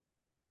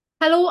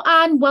Hello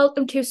and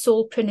welcome to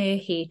Soulpreneur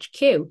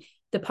HQ,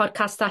 the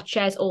podcast that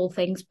shares all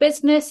things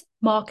business,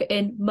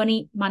 marketing,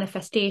 money,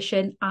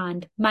 manifestation,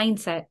 and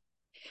mindset.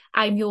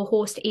 I'm your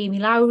host, Amy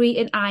Lowry,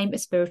 and I'm a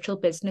spiritual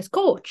business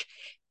coach.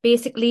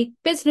 Basically,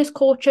 business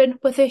coaching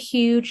with a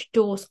huge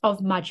dose of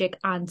magic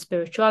and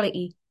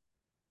spirituality.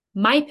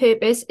 My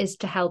purpose is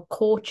to help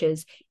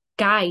coaches,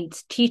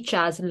 guides,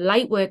 teachers,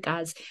 light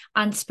workers,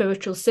 and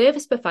spiritual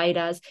service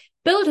providers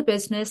build a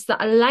business that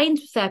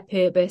aligns with their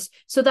purpose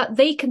so that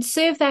they can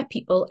serve their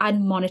people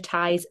and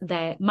monetize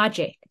their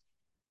magic.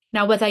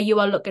 Now, whether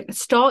you are looking to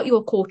start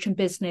your coaching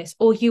business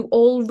or you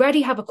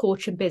already have a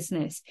coaching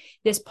business,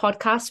 this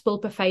podcast will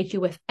provide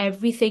you with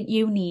everything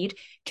you need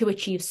to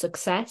achieve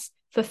success,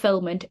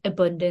 fulfillment,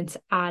 abundance,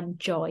 and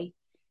joy.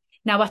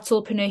 Now at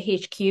Soulpreneur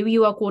HQ,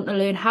 you are going to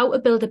learn how to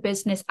build a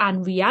business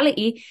and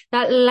reality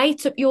that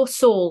lights up your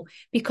soul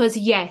because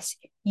yes,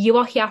 you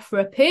are here for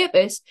a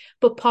purpose,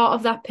 but part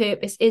of that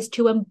purpose is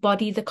to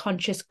embody the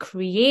conscious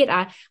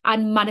creator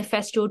and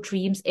manifest your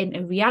dreams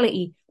into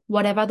reality,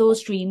 whatever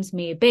those dreams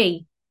may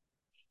be.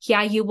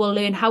 Here you will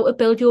learn how to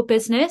build your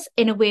business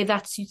in a way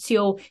that suits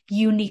your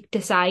unique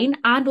design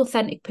and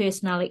authentic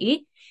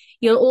personality.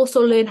 You'll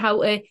also learn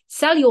how to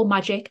sell your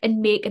magic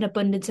and make an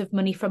abundance of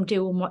money from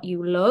doing what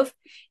you love,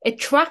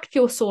 attract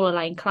your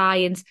soul-aligned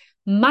clients,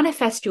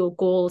 manifest your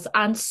goals,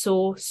 and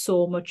so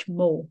much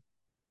more.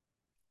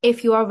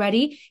 If you are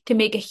ready to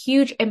make a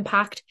huge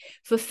impact,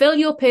 fulfill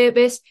your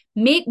purpose,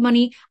 make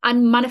money,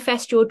 and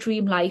manifest your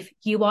dream life,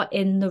 you are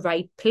in the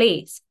right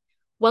place.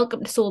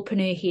 Welcome to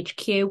Soulpreneur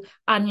HQ,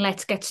 and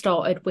let's get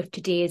started with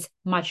today's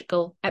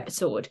magical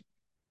episode.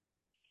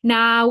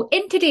 Now,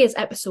 in today's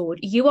episode,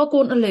 you are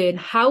going to learn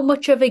how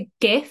much of a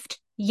gift,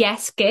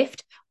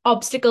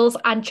 obstacles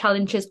and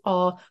challenges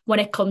are when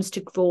it comes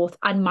to growth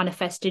and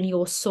manifesting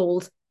your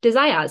soul's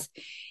desires.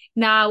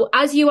 Now,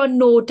 as you are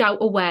no doubt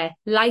aware,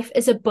 life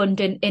is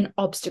abundant in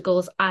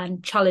obstacles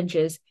and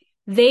challenges.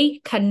 They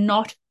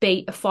cannot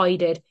be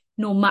avoided,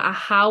 no matter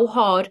how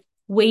hard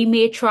we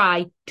may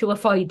try to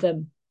avoid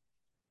them.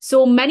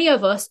 So many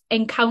of us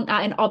encounter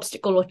an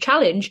obstacle or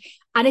challenge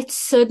and it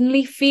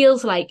suddenly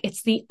feels like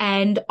it's the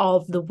end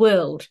of the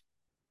world.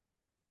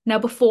 Now,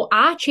 before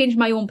I changed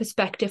my own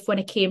perspective when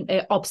it came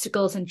to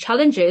obstacles and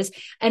challenges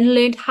and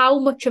learned how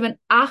much of an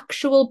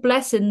actual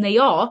blessing they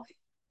are,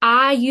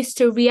 I used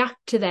to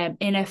react to them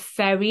in a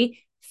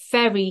very,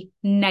 very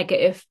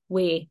negative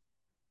way.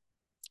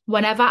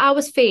 Whenever I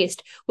was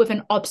faced with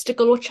an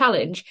obstacle or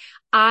challenge,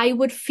 I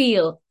would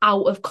feel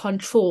out of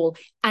control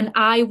and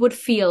I would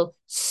feel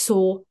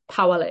so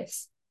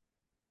powerless.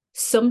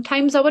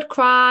 Sometimes I would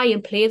cry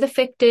and play the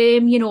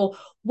victim,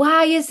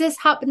 why is this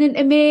happening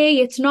to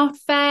me? It's not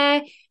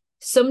fair.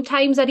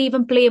 Sometimes I'd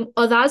even blame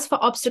others for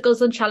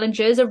obstacles and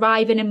challenges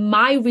arriving in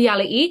my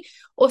reality.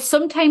 Or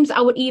sometimes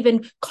I would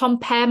even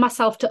compare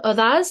myself to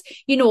others,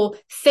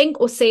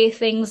 think or say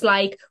things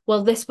like,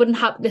 well, this wouldn't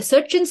happen to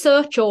such and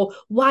such, or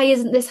why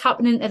isn't this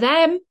happening to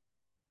them?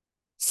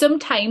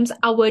 Sometimes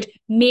I would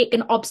make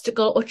an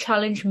obstacle or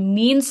challenge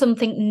mean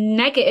something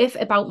negative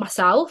about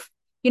myself.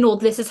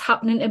 This is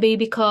happening to me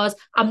because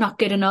I'm not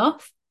good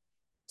enough.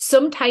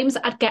 Sometimes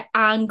I'd get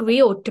angry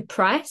or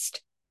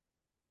depressed.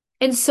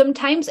 And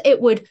sometimes it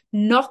would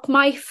knock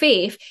my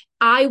faith.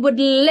 I would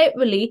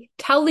literally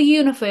tell the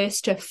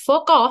universe to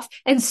fuck off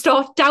and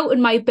start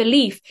doubting my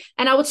belief.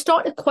 And I would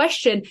start to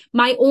question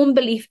my own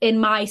belief in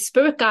my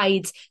spirit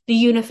guides, the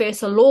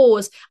universal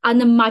laws,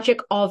 and the magic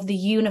of the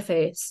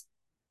universe.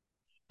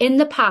 In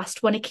the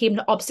past, when it came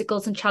to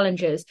obstacles and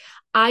challenges,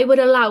 I would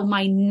allow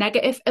my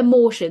negative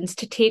emotions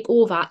to take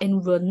over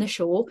and run the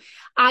show.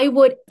 I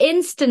would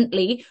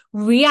instantly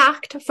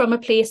react from a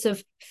place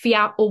of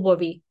fear or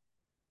worry.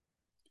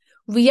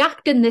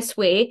 Reacting this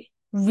way,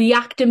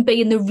 reacting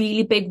being the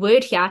really big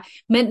word here,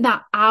 meant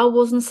that I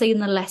wasn't seeing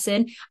the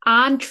lesson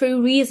and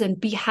true reason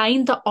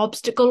behind the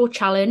obstacle or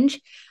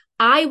challenge.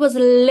 I was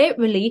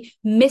literally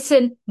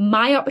missing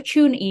my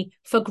opportunity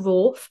for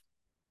growth.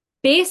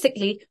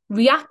 Basically,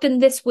 reacting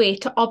this way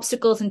to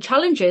obstacles and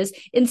challenges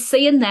and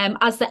seeing them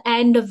as the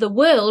end of the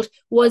world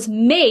was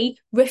me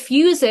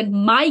refusing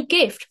my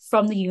gift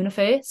from the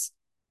universe.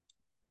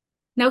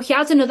 Now,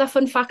 here's another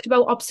fun fact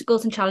about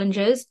obstacles and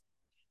challenges.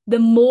 The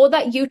more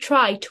that you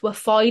try to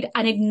avoid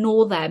and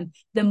ignore them,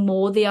 the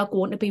more they are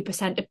going to be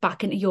presented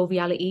back into your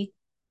reality.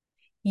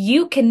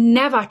 You can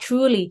never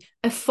truly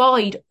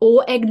avoid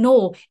or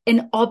ignore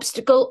an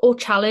obstacle or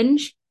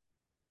challenge.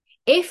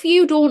 If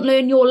you don't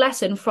learn your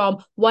lesson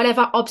from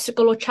whatever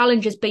obstacle or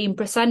challenge is being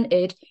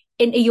presented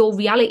into your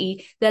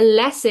reality, the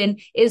lesson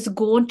is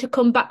going to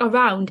come back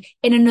around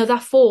in another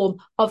form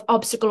of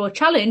obstacle or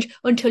challenge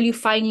until you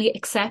finally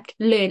accept,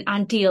 learn,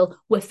 and deal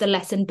with the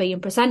lesson being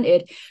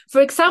presented.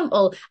 For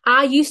example,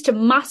 I used to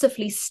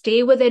massively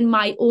stay within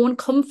my own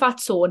comfort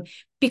zone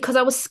because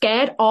I was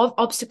scared of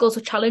obstacles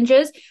or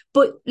challenges.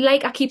 But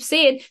like I keep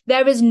saying,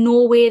 there is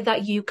no way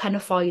that you can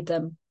avoid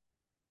them.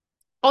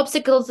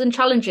 Obstacles and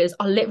challenges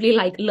are literally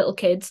like little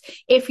kids.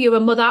 If you're a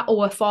mother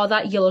or a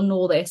father, you'll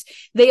know this.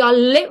 They are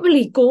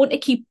literally going to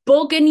keep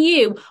bugging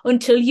you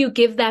until you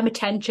give them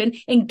attention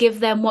and give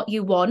them what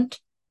you want.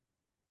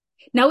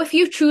 Now, if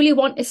you truly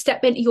want to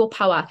step into your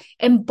power,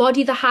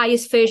 embody the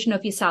highest version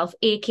of yourself,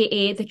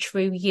 aka the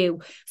true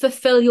you,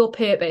 fulfill your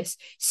purpose,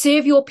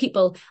 serve your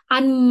people,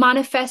 and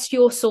manifest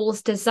your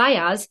soul's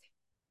desires,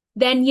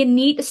 then you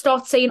need to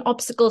start seeing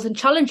obstacles and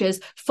challenges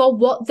for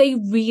what they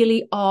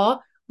really are,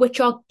 which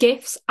are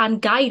gifts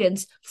and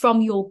guidance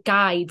from your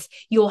guides,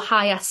 your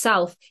higher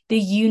self, the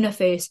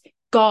universe,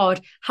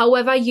 God,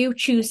 however you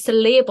choose to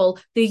label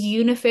the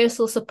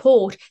universal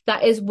support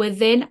that is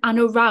within and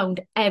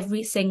around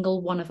every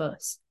single one of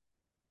us.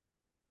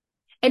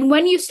 And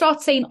when you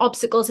start seeing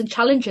obstacles and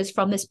challenges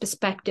from this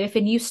perspective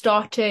and you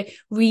start to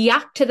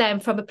react to them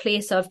from a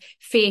place of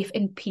faith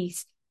and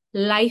peace,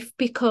 life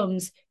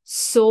becomes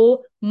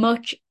so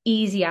much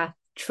easier.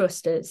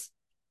 Trust us.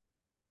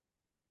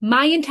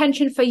 My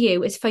intention for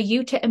you is for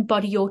you to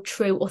embody your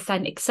true,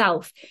 authentic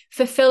self,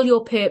 fulfill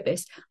your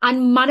purpose,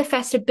 and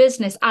manifest a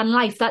business and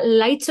life that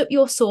lights up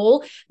your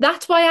soul.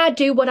 That's why I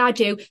do what I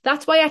do.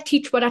 That's why I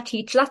teach what I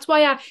teach. That's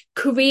why I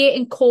create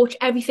and coach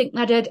everything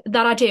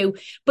that I do.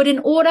 But in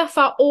order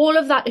for all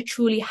of that to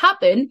truly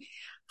happen,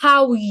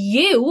 how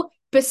you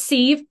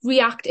perceive,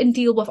 react, and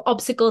deal with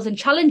obstacles and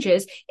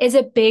challenges is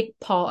a big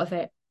part of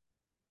it.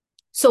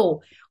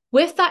 So,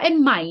 with that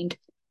in mind,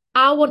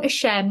 I want to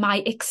share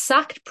my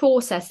exact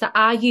process that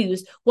I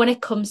use when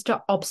it comes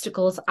to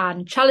obstacles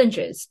and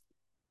challenges.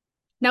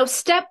 Now,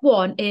 step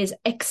one is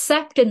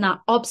accepting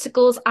that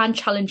obstacles and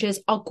challenges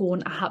are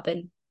going to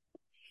happen.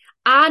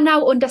 I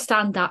now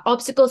understand that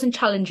obstacles and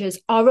challenges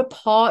are a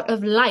part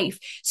of life,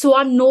 so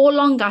I no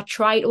longer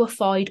try to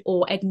avoid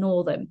or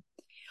ignore them.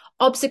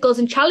 Obstacles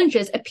and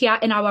challenges appear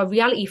in our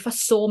reality for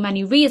so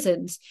many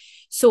reasons.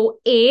 So,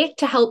 A,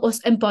 to help us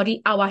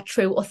embody our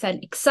true,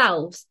 authentic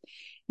selves.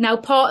 Now,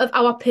 part of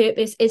our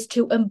purpose is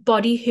to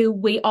embody who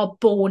we are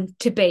born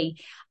to be.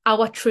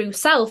 Our true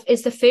self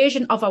is the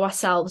version of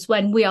ourselves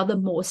when we are the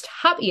most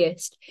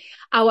happiest.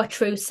 Our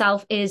true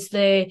self is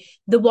the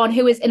one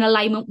who is in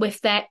alignment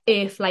with their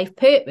earth life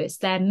purpose,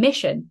 their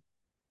mission.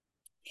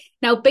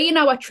 Now, being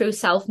our true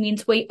self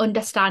means we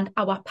understand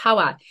our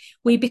power.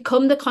 We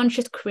become the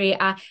conscious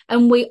creator,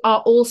 and we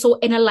are also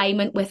in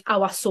alignment with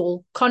our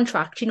soul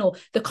contract,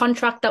 the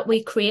contract that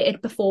we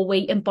created before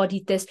we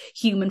embodied this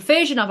human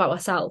version of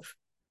ourselves.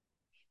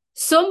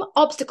 Some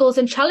obstacles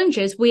and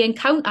challenges we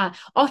encounter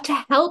are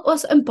to help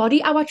us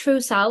embody our true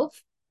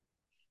self.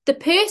 The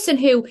person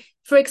who,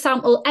 for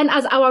example,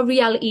 enters our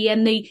reality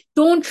and they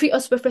don't treat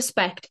us with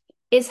respect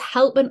is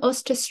helping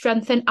us to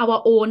strengthen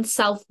our own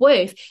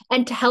self-worth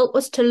and to help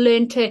us to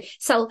learn to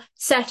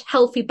set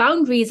healthy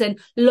boundaries and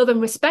love and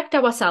respect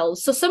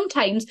ourselves. So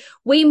sometimes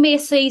we may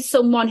see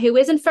someone who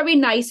isn't very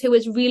nice, who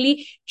is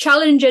really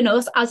challenging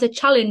us as a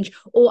challenge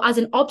or as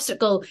an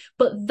obstacle,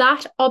 but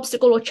that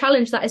obstacle or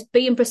challenge that is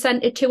being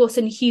presented to us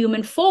in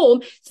human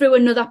form through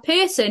another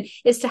person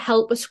is to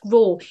help us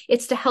grow.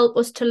 It's to help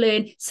us to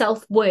learn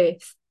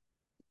self-worth.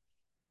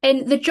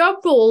 And the job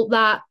role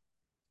that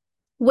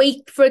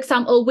we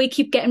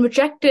keep getting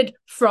rejected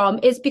from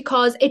is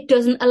because it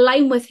doesn't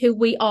align with who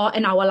we are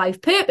in our life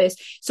purpose.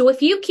 So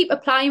if you keep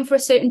applying for a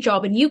certain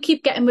job and you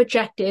keep getting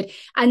rejected,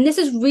 and this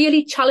is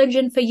really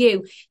challenging for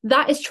you,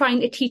 that is trying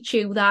to teach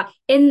you that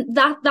in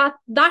that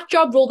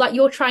job role that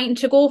you're trying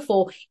to go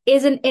for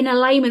isn't in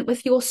alignment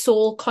with your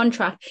soul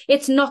contract.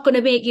 It's not going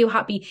to make you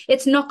happy.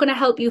 It's not going to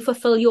help you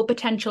fulfill your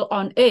potential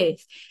on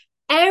earth.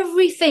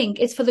 Everything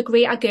is for the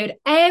greater good.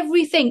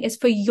 Everything is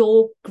for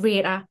your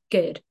greater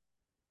good.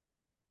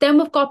 Then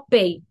we've got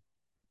B.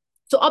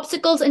 So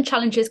obstacles and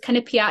challenges can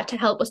appear to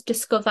help us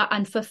discover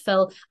and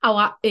fulfill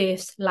our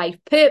Earth's life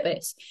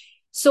purpose.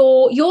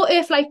 So your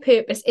Earth life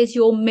purpose is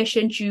your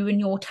mission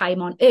during your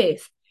time on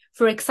Earth.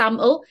 For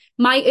example,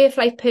 my Earth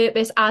life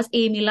purpose as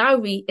Amy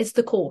Lowry is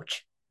the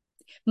coach.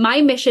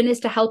 My mission is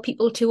to help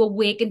people to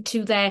awaken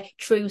to their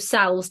true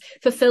selves,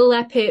 fulfill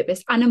their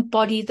purpose, and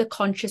embody the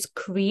conscious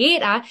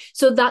creator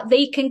so that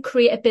they can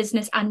create a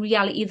business and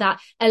reality that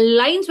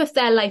aligns with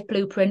their life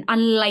blueprint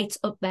and lights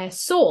up their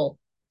soul.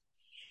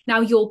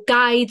 Now, your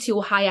guides,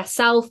 your higher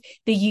self,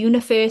 the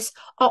universe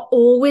are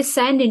always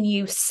sending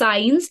you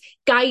signs,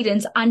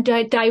 guidance, and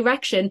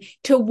direction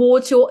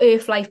towards your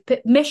Earth life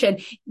mission.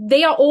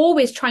 They are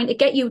always trying to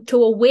get you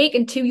to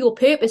awaken to your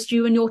purpose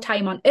during your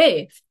time on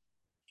Earth.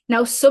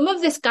 Now, some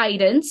of this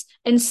guidance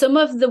and some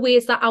of the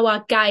ways that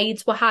our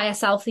guides, our higher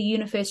self, the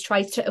universe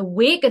tries to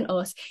awaken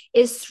us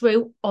is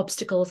through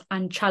obstacles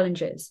and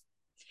challenges.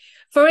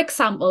 For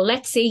example,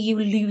 let's say you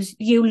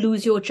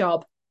lose your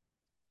job.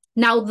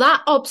 Now,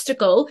 that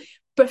obstacle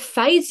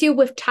provides you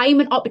with time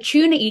and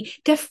opportunity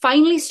to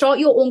finally start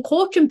your own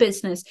coaching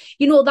business.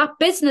 You know, that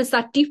business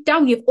that deep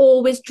down you've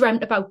always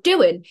dreamt about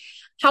doing.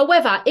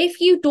 However,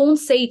 if you don't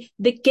see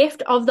the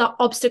gift of that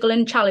obstacle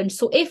and challenge,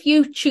 so if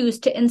you choose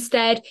to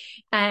instead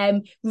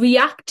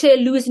react to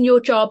losing your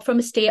job from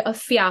a state of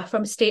fear,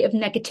 from a state of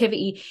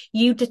negativity,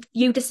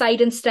 you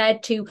decide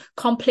instead to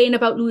complain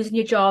about losing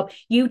your job,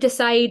 you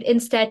decide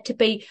instead to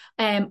be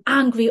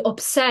angry,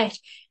 upset,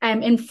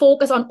 and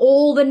focus on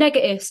all the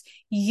negatives,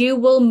 you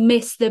will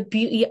miss the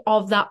beauty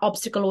of that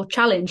obstacle or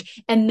challenge.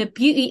 And the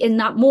beauty in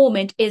that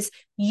moment is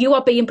you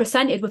are being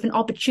presented with an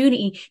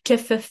opportunity to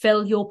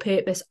fulfill your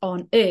purpose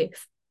on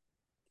earth.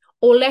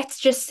 Or let's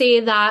just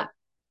say that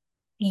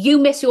you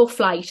miss your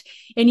flight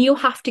and you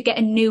have to get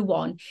a new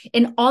one.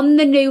 And on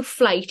the new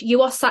flight,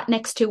 you are sat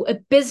next to a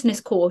business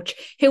coach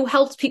who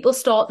helps people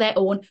start their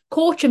own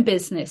coaching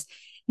business.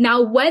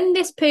 Now, when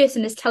this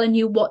person is telling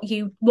you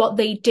what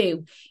they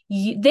do,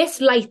 this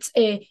lights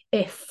a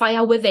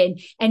fire within,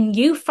 and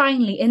you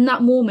finally, in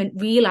that moment,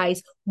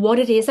 realize what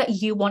it is that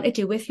you want to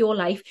do with your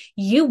life.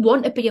 You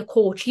want to be a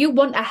coach. You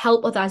want to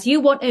help others. You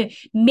want to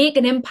make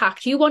an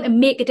impact. You want to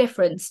make a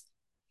difference.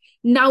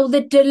 Now,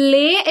 the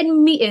delay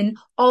in meeting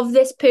of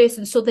this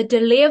person, so the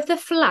delay of the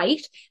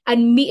flight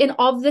and meeting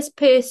of this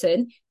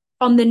person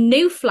on the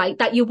new flight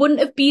that you wouldn't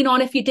have been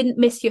on if you didn't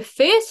miss your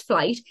first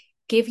flight,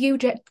 gave you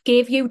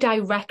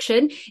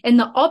direction, and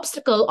the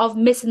obstacle of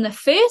missing the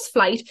first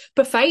flight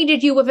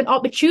provided you with an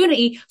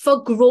opportunity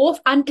for growth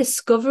and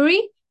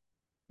discovery.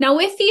 Now,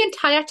 if the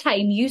entire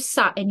time you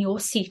sat in your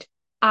seat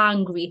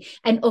angry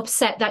and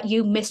upset that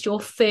you missed your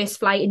first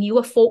flight and you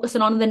were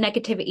focusing on the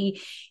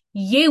negativity,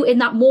 you in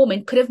that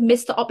moment could have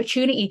missed the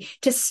opportunity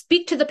to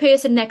speak to the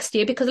person next to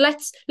you, because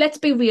let's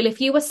be real, if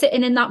you were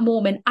sitting in that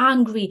moment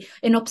angry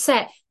and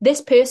upset,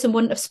 this person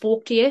wouldn't have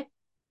spoke to you.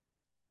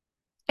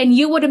 And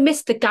you would have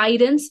missed the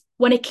guidance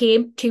when it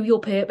came to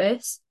your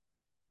purpose.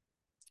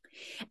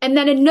 And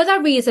then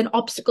another reason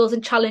obstacles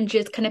and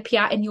challenges can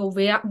appear in your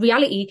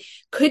reality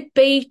could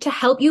be to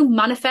help you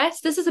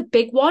manifest. This is a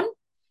big one.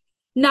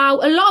 Now,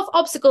 a lot of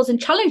obstacles and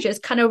challenges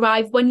can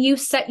arrive when you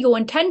set your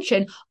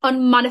intention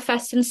on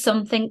manifesting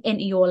something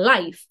into your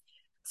life.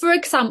 For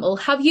example,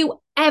 have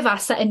you ever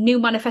set a new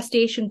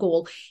manifestation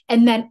goal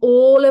and then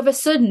all of a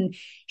sudden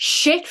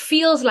shit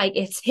feels like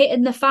it's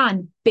hitting the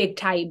fan big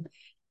time?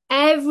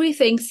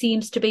 Everything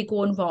seems to be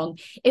going wrong.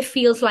 It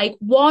feels like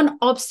one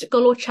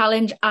obstacle or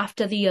challenge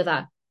after the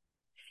other.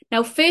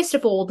 Now, first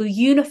of all, the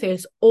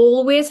universe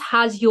always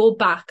has your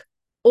back.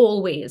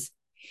 Always.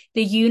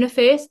 The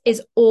universe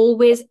is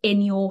always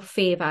in your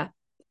favor.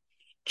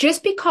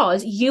 Just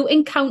because you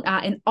encounter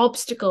an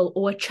obstacle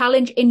or a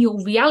challenge in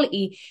your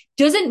reality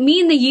doesn't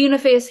mean the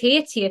universe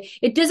hates you.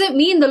 It doesn't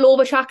mean the law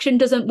of attraction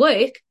doesn't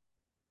work.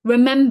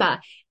 Remember,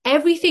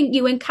 everything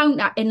you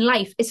encounter in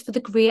life is for the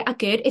greater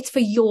good. It's for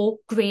your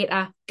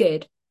greater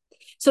good.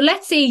 So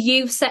let's say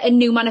you've set a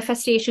new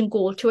manifestation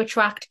goal to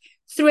attract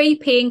 3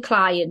 paying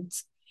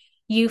clients.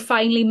 You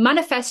finally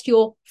manifest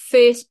your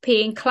first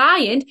paying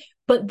client,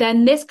 but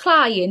then this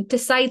client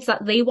decides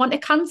that they want to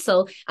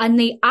cancel and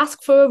they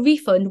ask for a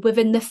refund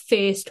within the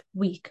first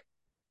week.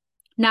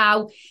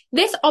 Now,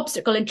 this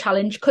obstacle and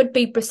challenge could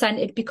be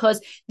presented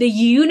because the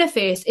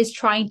universe is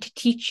trying to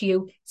teach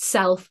you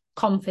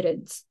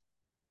self-confidence.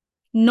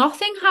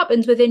 Nothing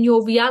happens within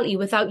your reality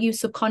without you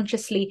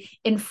subconsciously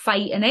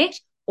inviting it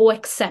or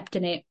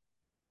accepting it.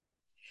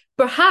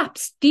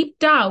 Perhaps deep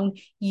down,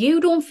 you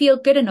don't feel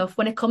good enough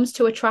when it comes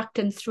to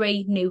attracting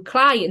 3 new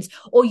clients,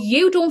 or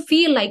you don't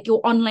feel like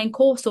your online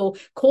course or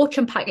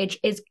coaching package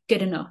is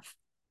good enough.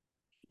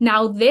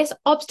 Now, this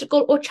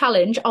obstacle or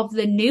challenge of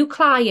the new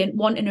client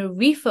wanting a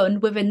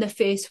refund within the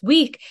first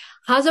week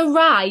has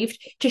arrived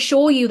to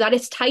show you that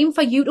it's time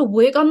for you to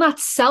work on that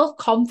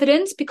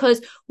self-confidence,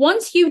 because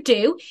once you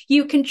do,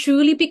 you can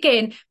truly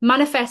begin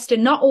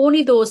manifesting not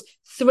only those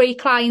 3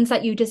 clients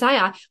that you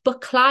desire,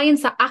 but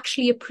clients that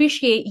actually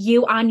appreciate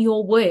you and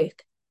your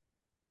work.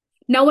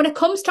 Now, when it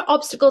comes to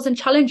obstacles and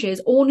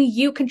challenges, only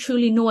you can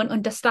truly know and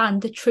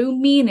understand the true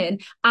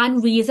meaning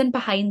and reason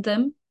behind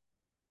them.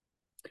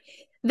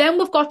 Then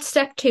we've got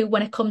step 2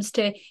 when it comes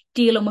to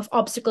dealing with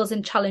obstacles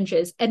and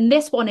challenges. And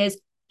this one is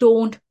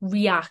don't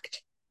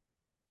react.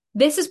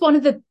 This is one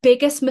of the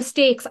biggest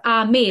mistakes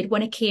I made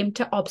when it came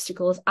to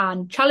obstacles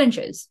and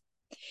challenges.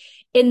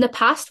 In the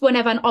past,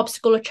 whenever an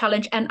obstacle or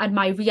challenge entered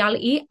my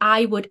reality,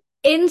 I would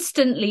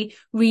instantly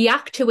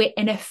react to it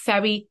in a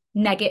very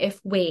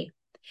negative way.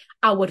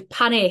 I would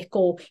panic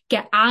or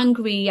get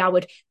angry. I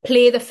would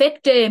play the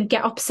victim,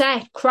 get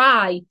upset,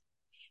 cry.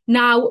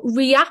 Now,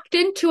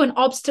 reacting to an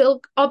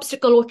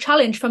obstacle or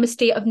challenge from a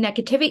state of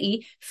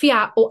negativity,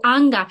 fear, or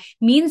anger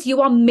means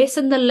you are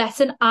missing the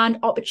lesson and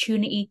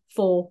opportunity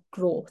for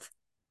growth.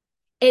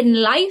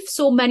 In life,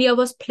 so many of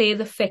us play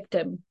the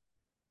victim.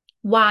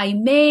 Why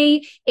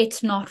me?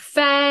 It's not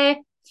fair.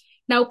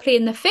 Now,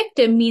 playing the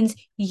victim means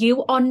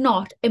you are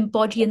not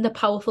embodying the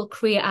powerful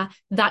creator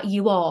that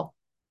you are.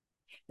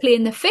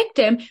 Playing the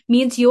victim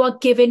means you are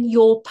giving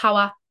your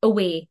power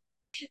away.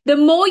 The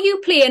more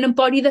you play and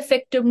embody the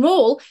victim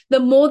role, the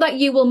more that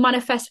you will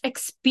manifest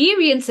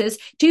experiences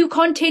to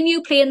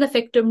continue playing the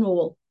victim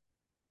role.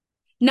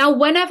 Now,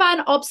 whenever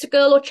an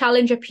obstacle or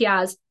challenge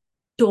appears,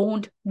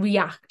 don't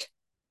react.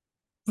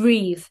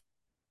 Breathe.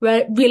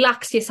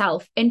 Relax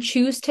yourself and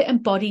choose to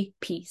embody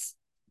peace.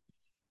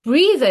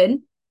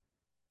 Breathing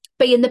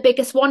being the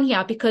biggest one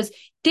here, because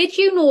did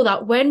you know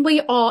that when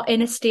we are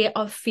in a state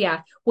of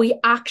fear, we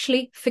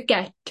actually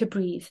forget to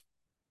breathe?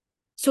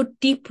 So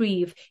deep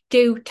breathe,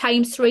 do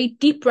 ×3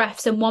 deep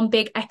breaths and 1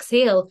 big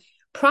exhale.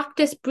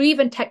 Practice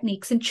breathing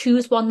techniques and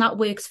choose one that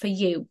works for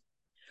you.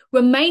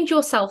 Remind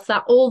yourself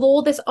that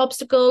although this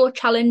obstacle or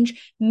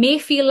challenge may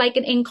feel like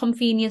an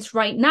inconvenience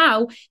right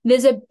now,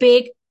 there's a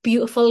big,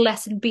 beautiful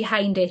lesson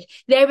behind it.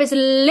 There is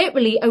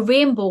literally a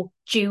rainbow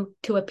due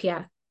to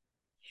appear.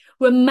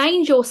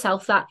 Remind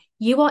yourself that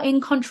you are in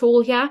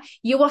control here,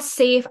 you are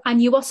safe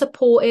and you are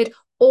supported.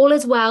 All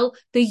is well.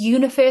 The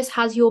universe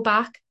has your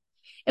back.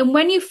 And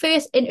when you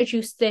first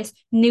introduce this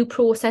new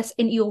process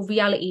into your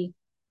reality,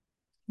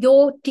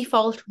 your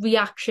default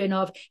reaction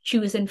of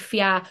choosing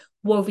fear,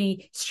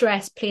 worry,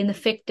 stress, playing the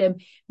victim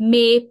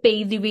may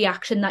be the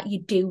reaction that you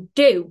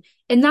do.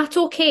 And that's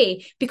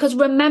okay, because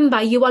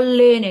remember, you are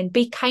learning.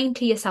 Be kind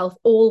to yourself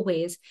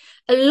always.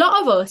 A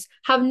lot of us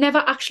have never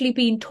actually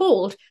been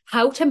told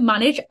how to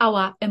manage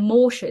our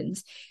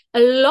emotions. A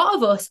lot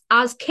of us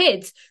as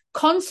kids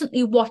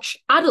constantly watch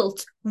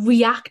adults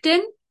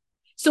reacting.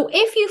 So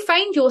if you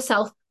find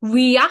yourself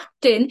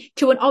reacting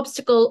to an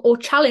obstacle or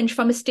challenge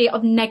from a state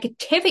of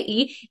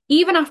negativity,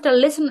 even after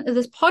listening to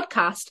this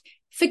podcast,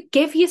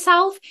 forgive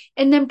yourself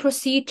and then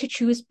proceed to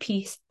choose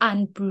peace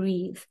and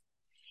breathe.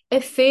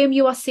 Affirm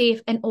you are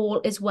safe and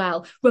all is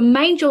well.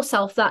 Remind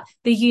yourself that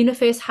the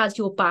universe has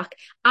your back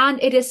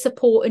and it is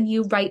supporting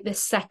you right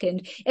this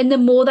second. And the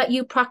more that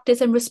you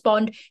practice and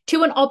respond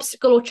to an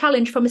obstacle or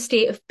challenge from a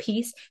state of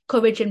peace,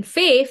 courage and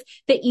faith,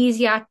 the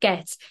easier it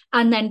gets.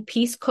 And then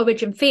peace,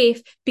 courage and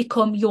faith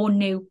become your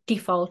new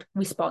default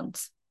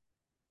response.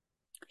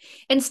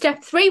 And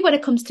step 3, when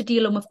it comes to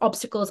dealing with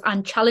obstacles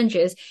and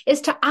challenges, is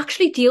to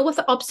actually deal with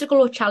the obstacle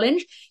or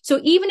challenge. So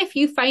even if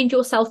you find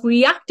yourself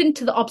reacting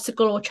to the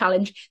obstacle or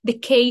challenge, the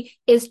key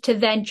is to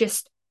then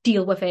just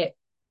deal with it.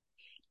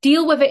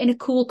 Deal with it in a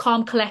cool,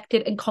 calm,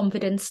 collected and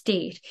confident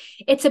state.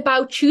 It's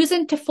about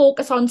choosing to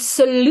focus on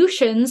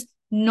solutions,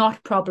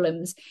 not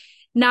problems.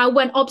 Now,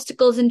 when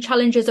obstacles and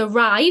challenges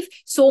arrive,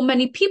 so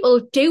many people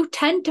do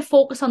tend to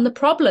focus on the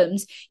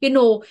problems,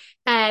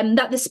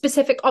 that the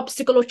specific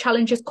obstacle or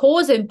challenge is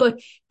causing. But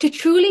to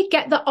truly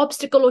get the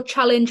obstacle or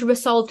challenge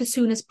resolved as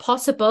soon as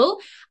possible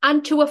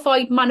and to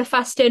avoid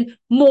manifesting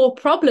more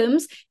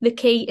problems, the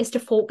key is to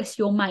focus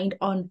your mind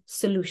on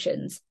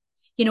solutions.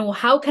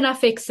 How can I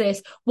fix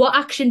this? What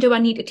action do I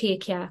need to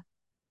take here?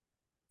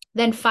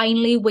 Then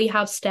finally, we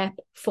have step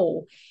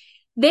 4.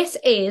 This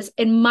is,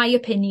 in my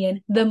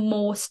opinion, the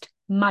most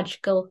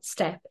magical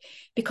step,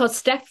 because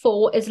step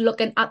 4 is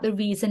looking at the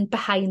reason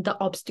behind the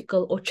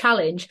obstacle or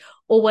challenge,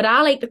 or what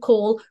I like to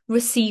call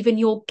receiving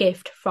your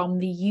gift from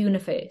the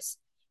universe.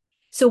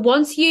 So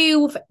once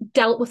you've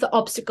dealt with the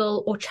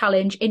obstacle or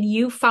challenge and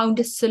you found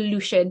a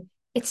solution,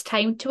 it's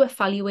time to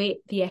evaluate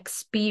the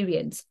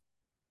experience.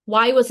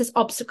 Why was this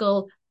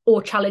obstacle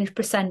or challenge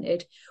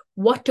presented?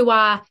 What do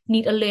I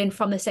need to learn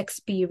from this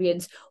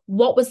experience?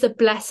 What was the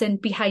blessing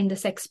behind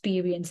this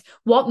experience?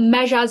 What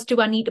measures do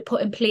I need to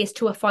put in place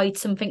to avoid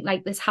something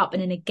like this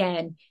happening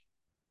again?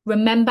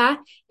 Remember,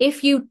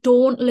 if you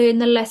don't learn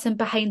the lesson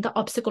behind the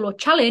obstacle or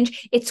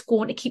challenge, it's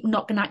going to keep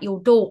knocking at your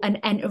door and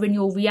entering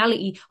your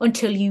reality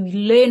until you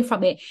learn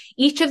from it.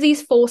 Each of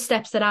these 4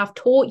 steps that I've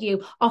taught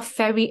you are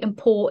very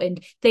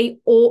important. They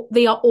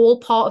are all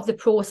part of the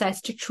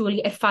process to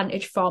truly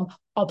advantage from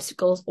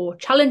obstacles or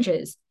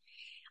challenges.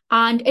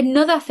 And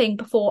another thing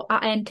before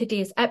I end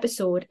today's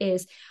episode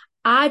is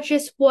I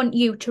just want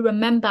you to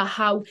remember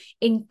how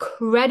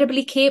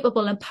incredibly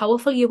capable and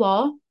powerful you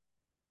are.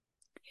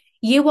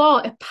 You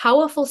are a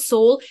powerful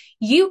soul.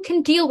 You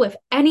can deal with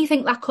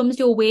anything that comes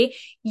your way.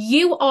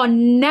 You are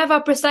never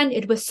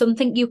presented with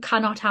something you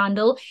cannot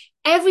handle.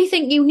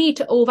 Everything you need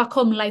to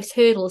overcome life's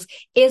hurdles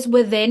is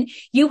within.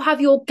 You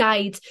have your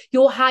guides,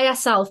 your higher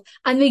self,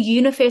 and the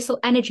universal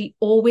energy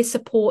always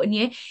supporting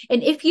you.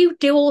 And if you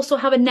do also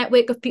have a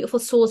network of beautiful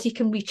souls you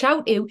can reach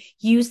out to,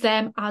 use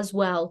them as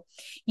well.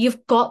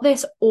 You've got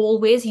this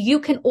always. You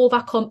can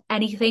overcome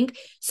anything.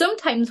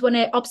 Sometimes when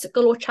an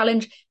obstacle or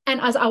challenge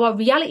enters our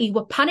reality,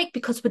 we panic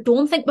because we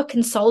don't think we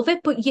can solve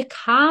it, but you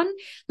can.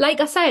 Like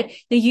I said,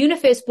 the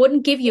universe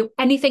wouldn't give you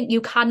anything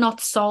you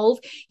cannot solve.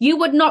 You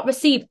would not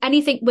receive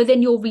anything within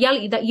your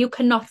reality that you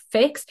cannot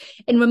fix.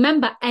 And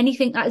remember,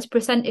 anything that is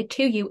presented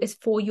to you is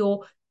for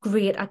your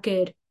greater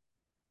good.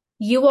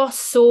 You are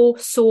so,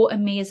 so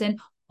amazing.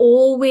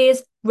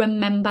 Always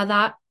remember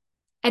that.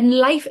 And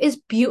life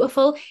is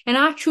beautiful. And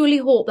I truly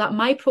hope that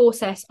my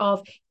process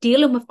of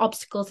dealing with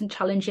obstacles and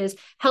challenges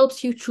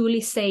helps you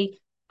truly see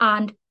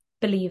and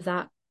believe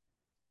that.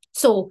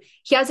 So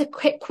here's a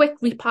quick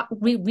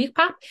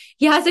recap.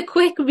 Here's a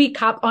quick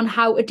recap on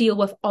how to deal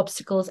with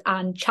obstacles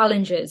and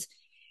challenges.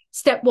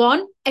 Step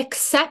 1,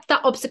 accept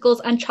that obstacles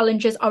and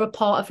challenges are a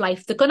part of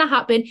life. They're going to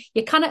happen.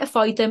 You cannot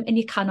avoid them and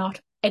you cannot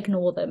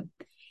ignore them.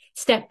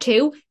 Step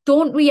 2,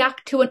 don't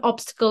react to an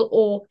obstacle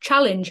or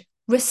challenge.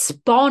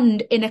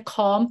 Respond in a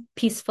calm,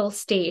 peaceful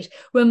state.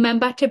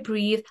 Remember to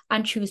breathe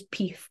and choose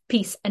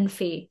peace and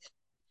faith.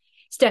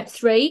 Step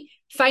 3,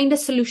 find a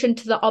solution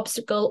to the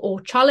obstacle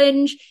or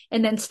challenge.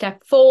 And then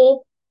step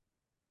 4,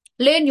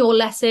 learn your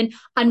lesson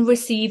and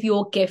receive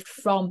your gift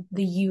from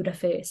the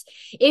universe.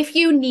 If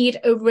you need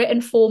a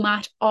written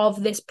format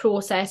of this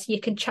process, you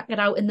can check it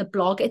out in the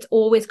blog. It's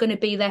always going to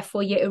be there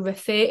for you to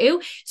refer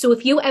to. So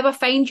if you ever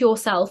find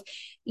yourself,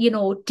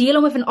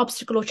 dealing with an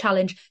obstacle or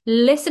challenge,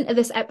 listen to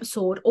this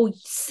episode or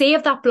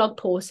save that blog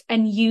post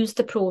and use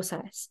the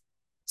process.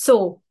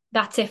 So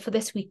that's it for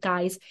this week,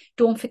 guys.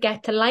 Don't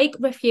forget to like,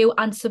 review,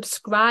 and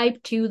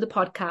subscribe to the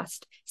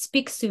podcast.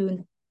 Speak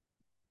soon.